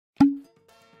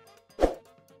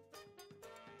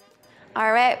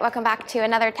All right, welcome back to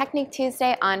another Technique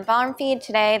Tuesday on Ballroom Feed.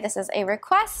 Today, this is a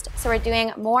request, so we're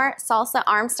doing more salsa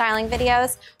arm styling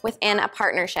videos within a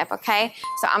partnership, okay?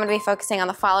 So I'm gonna be focusing on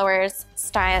the followers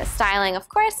styling, of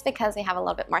course, because we have a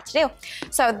little bit more to do.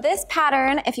 So this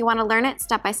pattern, if you wanna learn it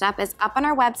step by step, is up on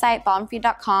our website,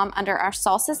 ballroomfeed.com, under our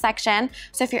salsa section.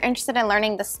 So if you're interested in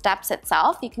learning the steps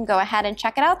itself, you can go ahead and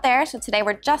check it out there. So today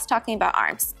we're just talking about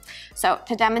arms. So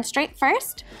to demonstrate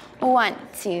first, 1,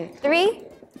 2, 3,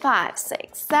 5,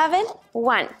 6, 7,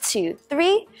 1, 2,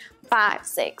 3, 5,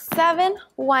 6, 7,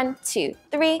 1, 2,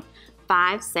 3,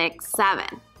 5, 6,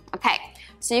 7. Okay,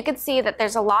 so you can see that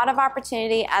there's a lot of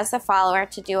opportunity as a follower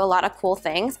to do a lot of cool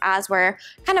things as we're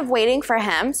kind of waiting for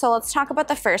him. So let's talk about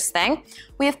the first thing.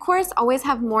 We of course always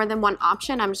have more than one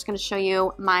option. I'm just gonna show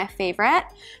you my favorite.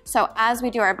 So as we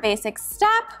do our basic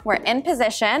step, we're in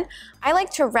position. I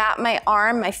like to wrap my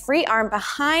arm, my free arm,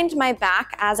 behind my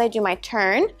back as I do my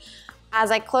turn. As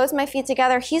I close my feet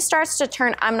together, he starts to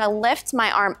turn. I'm gonna lift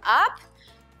my arm up,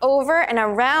 over and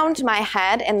around my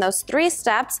head in those 3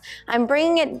 steps. I'm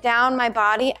bringing it down my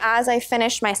body as I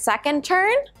finish my second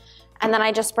turn, and then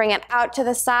I just bring it out to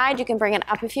the side. You can bring it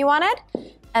up if you wanted,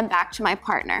 and back to my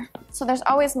partner. So there's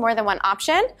always more than one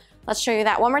option. Let's show you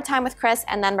that one more time with Chris,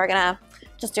 and then we're gonna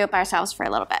just do it by ourselves for a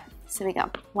little bit. So we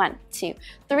go, 1, 2,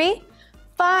 3,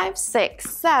 5, 6,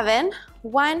 7,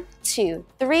 1, 2,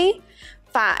 3,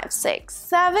 5, 6,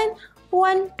 7,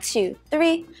 1, 2,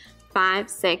 3, 5,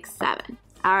 6, 7.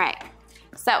 All right,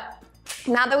 so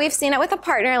now that we've seen it with a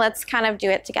partner, let's kind of do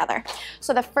it together.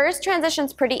 So the first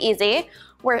transition's pretty easy.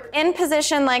 We're in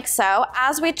position like so.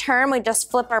 As we turn, we just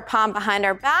flip our palm behind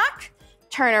our back,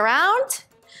 turn around.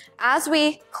 As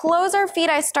we close our feet,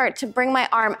 I start to bring my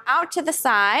arm out to the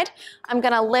side. I'm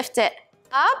gonna lift it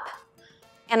up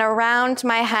and around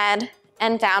my head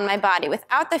and down my body.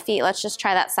 Without the feet, let's just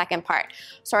try that second part.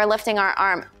 So we're lifting our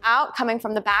arm out, coming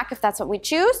from the back if that's what we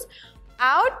choose,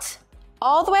 out,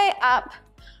 all the way up,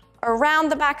 around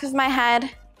the back of my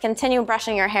head, continue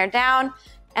brushing your hair down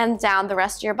and down the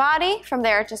rest of your body. From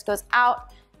there, it just goes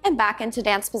out and back into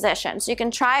dance position. So you can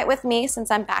try it with me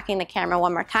since I'm backing the camera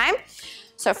one more time.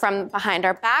 So from behind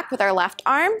our back with our left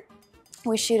arm,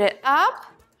 we shoot it up,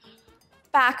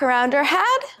 back around our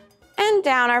head, and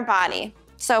down our body.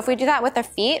 So if we do that with our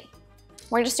feet,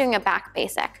 we're just doing a back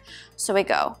basic. So we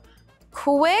go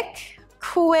quick,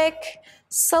 quick,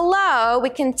 slow.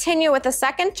 We continue with the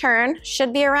second turn,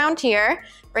 should be around here.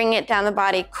 Bring it down the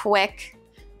body, quick,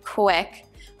 quick,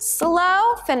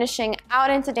 slow, finishing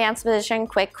out into dance position,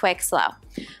 quick, quick, slow.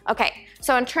 Okay,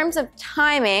 so in terms of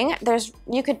timing,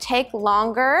 you could take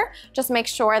longer. Just make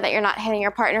sure that you're not hitting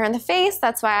your partner in the face.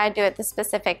 That's why I do it the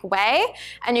specific way.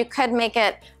 And you could make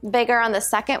it bigger on the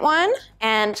second one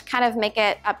and kind of make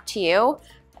it up to you.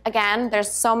 Again,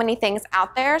 there's so many things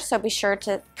out there, so be sure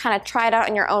to kind of try it out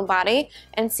in your own body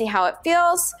and see how it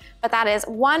feels. But that is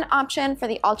one option for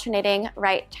the alternating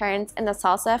right turns in the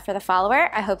salsa for the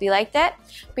follower. I hope you liked it.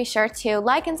 Be sure to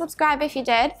like and subscribe if you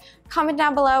did. Comment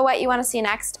down below what you want to see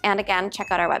next. And again,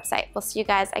 check out our website. We'll see you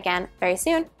guys again very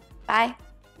soon. Bye.